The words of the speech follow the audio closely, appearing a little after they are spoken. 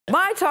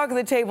My talk of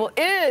the table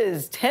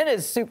is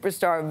tennis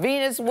superstar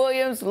Venus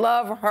Williams.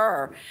 Love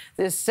her.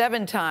 This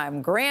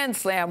 7-time Grand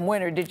Slam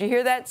winner, did you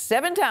hear that?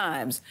 7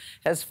 times,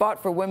 has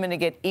fought for women to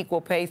get equal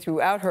pay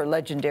throughout her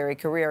legendary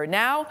career.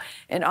 Now,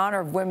 in honor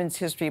of Women's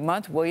History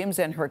Month, Williams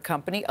and her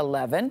company,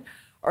 11,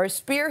 are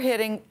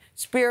spearheading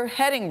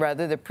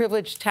the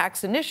Privileged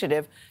Tax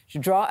Initiative to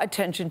draw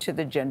attention to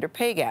the gender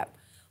pay gap.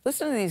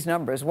 Listen to these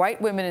numbers.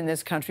 White women in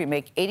this country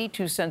make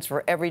 82 cents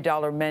for every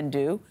dollar men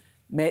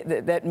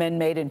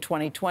made in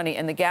 2020,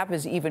 and the gap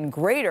is even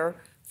greater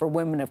for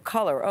women of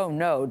color. Oh,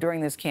 no.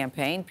 During this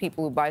campaign,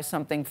 people who buy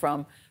something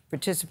from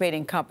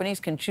participating companies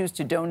can choose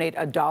to donate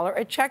 $1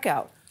 at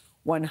checkout.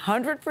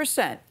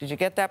 100%, did you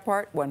get that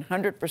part?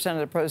 100% of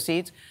the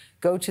proceeds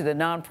go to the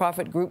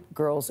nonprofit group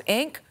Girls,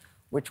 Inc.,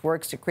 which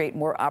works to create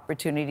more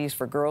opportunities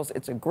for girls.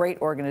 It's a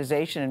great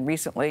organization and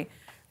recently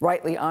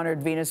rightly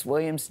honored Venus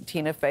Williams,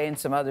 Tina Fey, and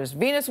some others.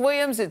 Venus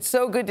Williams, it's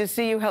so good to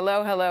see you.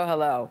 Hello, hello,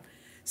 hello.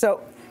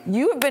 So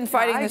you have been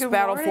fighting this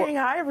battle for...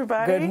 Hi,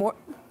 everybody.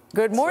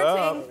 Good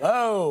morning.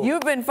 Oh.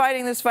 You've been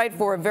fighting this fight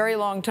for a very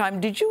long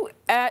time. Did you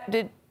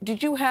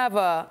have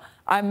a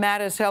I'm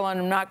mad as hell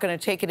and I'm not going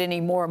to take it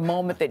anymore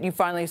moment that you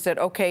finally said,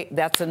 okay,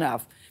 that's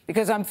enough?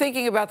 Because I'm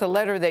thinking about the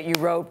letter that you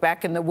wrote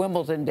back in the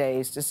Wimbledon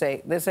days to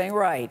say, this ain't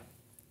right.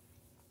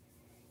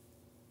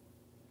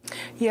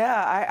 Yeah,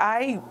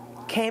 I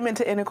came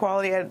into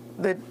inequality at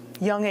the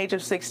young age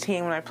of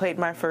 16 when I played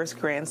my first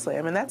Grand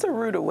Slam, and that's a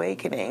rude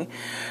awakening.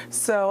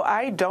 So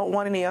I don't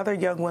want any other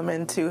young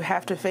women to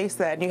have to face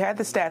that. And you had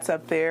the stats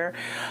up there.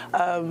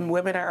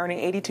 Women are earning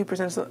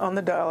 82% on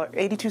the dollar,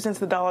 82 cents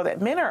the dollar that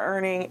men are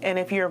earning. And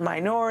if you're a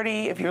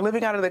minority, if you're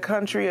living out of the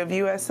country of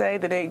USA,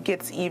 then it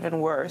gets even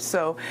worse.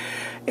 So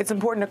it's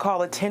important to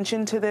call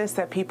attention to this,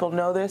 that people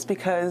know this,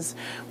 because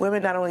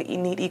women not only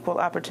need equal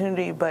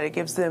opportunity, but it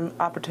gives them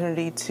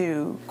opportunity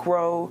to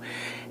grow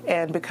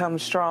and become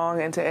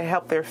strong and to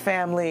help their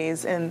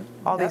families, and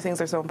all these things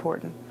are so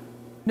important.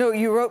 No,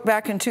 you wrote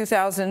back in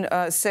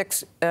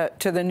 2006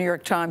 to the New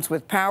York Times,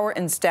 with power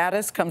and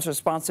status comes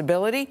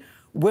responsibility.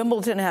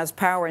 Wimbledon has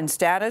power and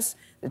status.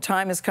 The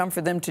time has come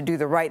for them to do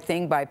the right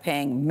thing by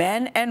paying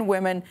men and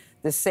women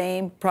the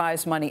same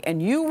prize money.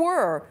 And you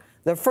were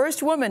the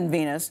first woman,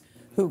 Venus,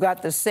 who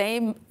got the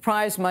same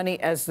prize money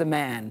as the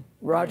man,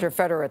 Roger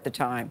Federer at the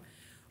time.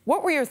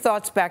 What were your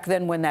thoughts back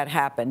then when that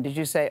happened? Did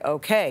you say,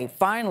 okay,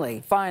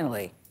 finally,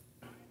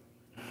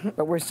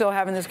 but we're still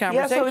having this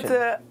conversation?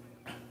 Yeah, so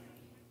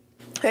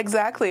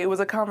exactly. It was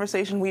a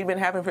conversation we'd been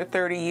having for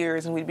 30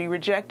 years, and we'd be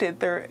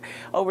rejected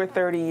over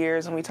 30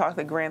 years, and we talked to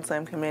the Grand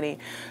Slam committee.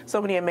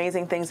 So many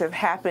amazing things have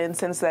happened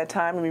since that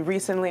time. I mean,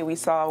 recently we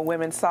saw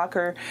women's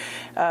soccer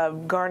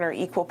garner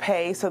equal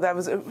pay, so that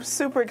was a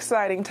super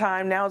exciting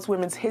time. Now it's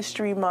Women's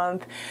History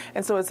Month,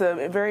 and so it's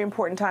a very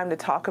important time to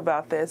talk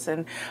about this.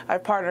 And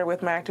I've partnered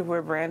with my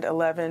activewear brand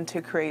 11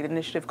 to create an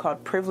initiative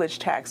called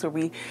Privileged Tax, where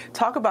we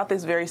talk about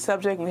this very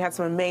subject. We had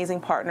some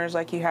amazing partners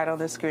like you had on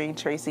the screen,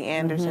 Tracy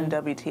Anderson,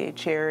 WTA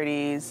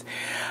Charities,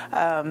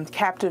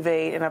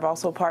 Captivate, and I've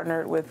also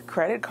partnered with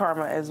Credit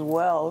Karma as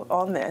well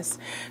on this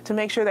to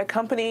make sure that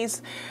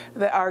companies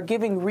that are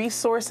giving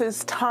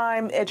resources,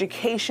 time,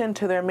 education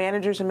to their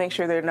managers, and make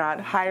sure they're not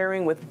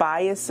hiring with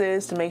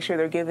biases, to make sure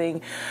they're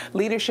giving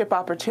leadership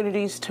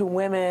opportunities to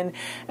women.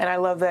 And I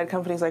love that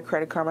companies like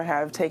Credit Karma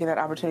have taken that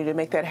opportunity to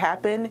make that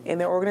happen in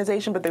their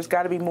organization, but there's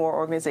got to be more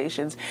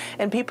organizations.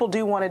 And people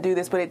do want to do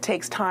this, but it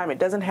takes time. It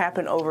doesn't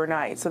happen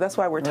overnight. So that's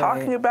why we're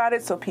talking about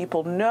it, so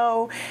people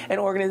know and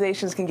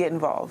organizations can get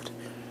involved.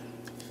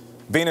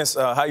 Venus,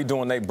 how you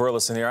doing? Nate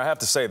Burleson here. I have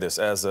to say this,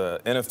 as an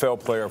NFL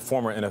player,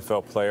 former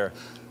NFL player,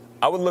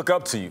 I would look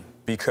up to you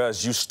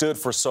because you stood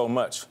for so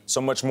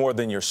much more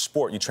than your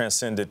sport. You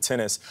transcended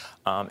tennis.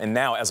 And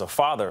now, as a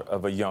father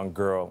of a young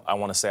girl, I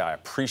want to say I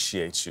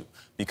appreciate you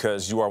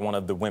because you are one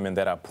of the women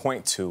that I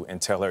point to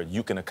and tell her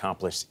you can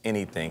accomplish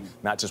anything,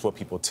 not just what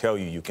people tell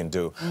you you can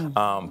do.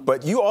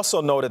 But you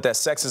also know that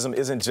sexism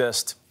isn't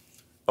just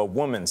a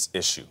woman's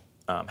issue.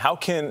 How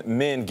can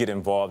men get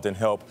involved and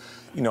help,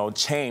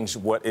 change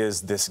what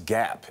is this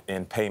gap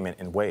in payment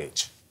and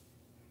wage?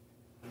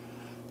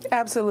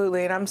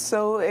 Absolutely, and I'm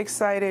so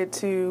excited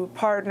to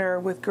partner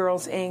with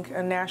Girls, Inc.,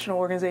 a national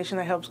organization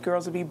that helps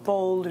girls to be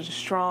bold and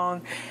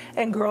strong,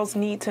 and girls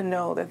need to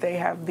know that they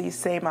have these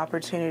same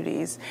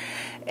opportunities,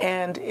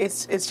 and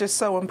it's just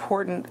so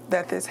important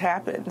that this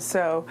happens.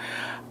 So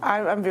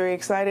I'm very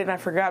excited, and I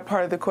forgot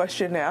part of the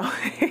question now.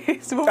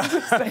 So what was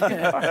the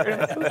second part?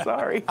 I'm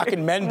sorry. How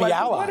can men be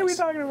allies? What are we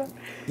talking about?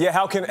 Yeah,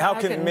 how can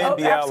men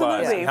be allies?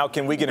 Absolutely. How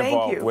can we get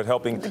involved with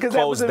helping close that gap? Because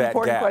that was an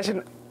important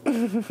question.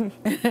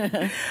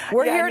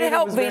 We're here to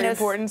help, Venus.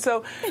 Important.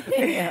 So,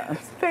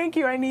 thank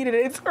you. I needed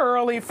it. It's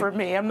early for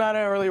me. I'm not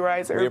an early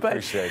riser. We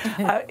appreciate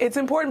it. It's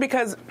important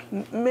because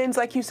men's,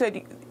 like you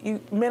said,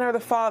 men are the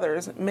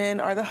fathers, men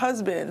are the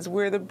husbands,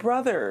 we're the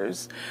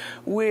brothers,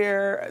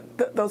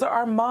 those are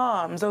our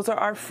moms, those are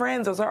our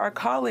friends, those are our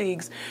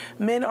colleagues.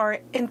 Men are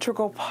an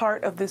integral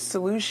part of this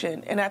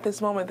solution. And at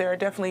this moment, there are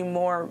definitely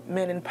more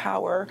men in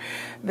power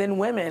than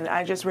women.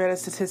 I just read a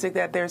statistic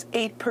that there's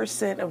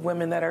 8% of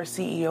women that are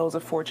CEOs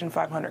of Fortune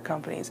 500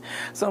 companies.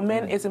 So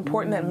men, it's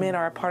important that men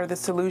are a part of the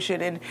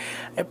solution and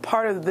a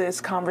part of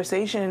this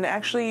conversation and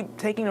actually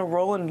taking a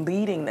role in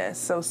leading this.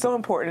 So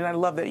important, and I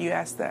love that you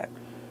asked that.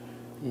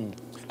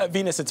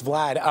 Venus, it's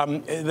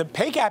Vlad. The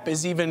pay gap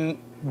is even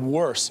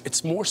worse.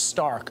 It's more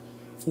stark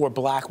for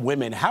black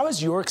women. How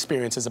has your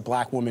experience as a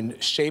black woman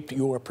shaped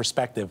your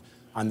perspective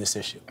on this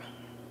issue?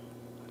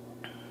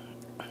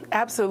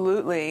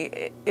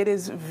 Absolutely. It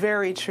is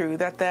very true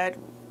that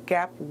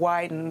gap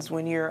widens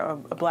when you're a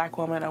black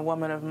woman, a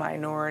woman of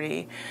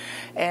minority,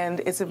 and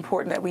it's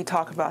important that we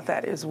talk about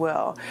that as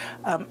well.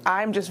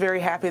 I'm just very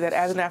happy that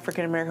as an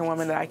African-American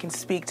woman that I can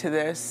speak to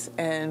this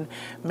and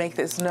make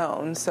this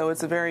known. So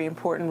it's a very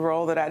important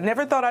role that I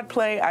never thought I'd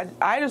play.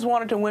 I just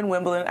wanted to win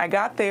Wimbledon. I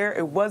got there.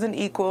 It wasn't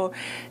equal,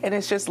 and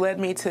it's just led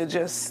me to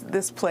just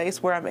this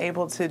place where I'm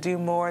able to do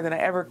more than I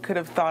ever could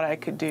have thought I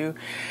could do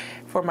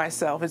for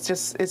myself. It's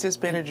just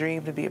been a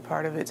dream to be a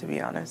part of it, to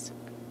be honest.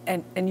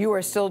 And you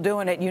are still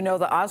doing it. You know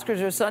the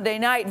Oscars are Sunday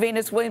night.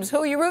 Venus Williams, who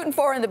are you rooting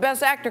for in the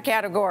Best Actor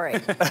category?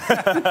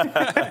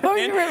 Who are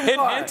you rooting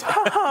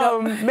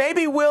for?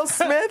 Maybe Will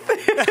Smith.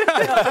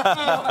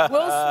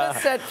 Will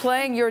Smith said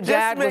playing your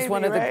dad was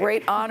one of the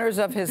great honors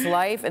of his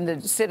life, and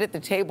to sit at the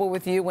table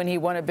with you when he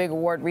won a big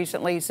award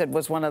recently, he said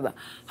was one of the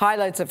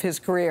highlights of his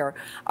career.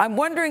 I'm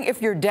wondering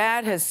if your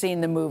dad has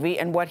seen the movie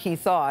and what he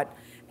thought,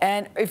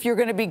 and if you're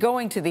going to be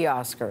going to the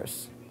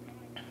Oscars.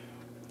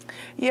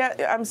 Yeah,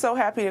 I'm so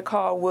happy to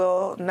call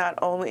Will not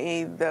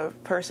only the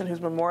person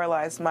who's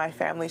memorialized my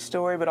family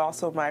story, but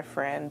also my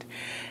friend.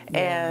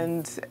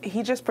 And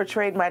he just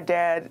portrayed my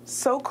dad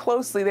so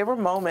closely. There were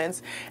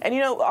moments, and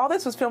you know, all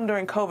this was filmed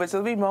during COVID,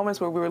 so there'd be moments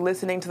where we were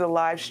listening to the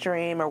live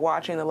stream or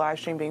watching the live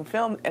stream being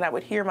filmed, and I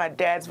would hear my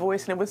dad's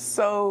voice, and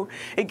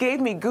it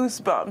gave me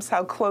goosebumps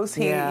how close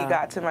he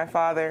got to my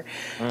father.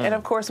 And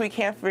of course, we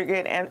can't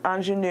forget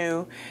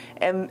Ingenue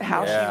and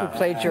how she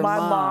played your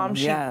mom.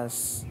 She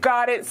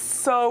got it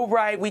so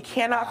right. We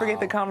cannot forget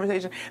the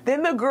conversation.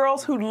 Then the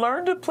girls who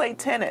learned to play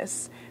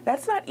tennis.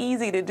 That's not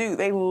easy to do.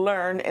 They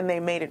learned and they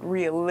made it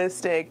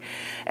realistic.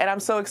 And I'm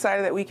so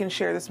excited that we can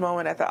share this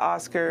moment at the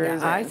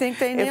Oscars. I think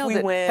they nailed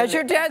it. Win, has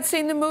your dad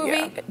seen the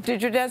movie? Yeah.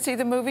 Did your dad see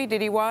the movie?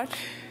 Did he watch?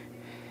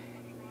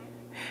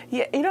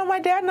 Yeah, you know, my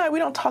dad and I, we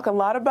don't talk a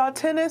lot about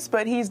tennis,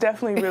 but he's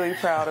definitely really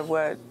proud of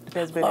what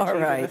has been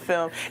achieved in the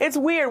film. It's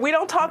weird. We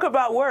don't talk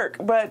about work,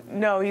 but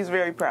no, he's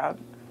very proud.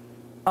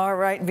 All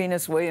right,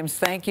 Venus Williams,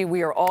 thank you.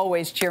 We are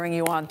always cheering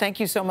you on. Thank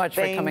you so much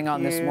for coming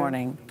on this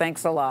morning.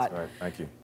 Thanks a lot. That's right. Thank you.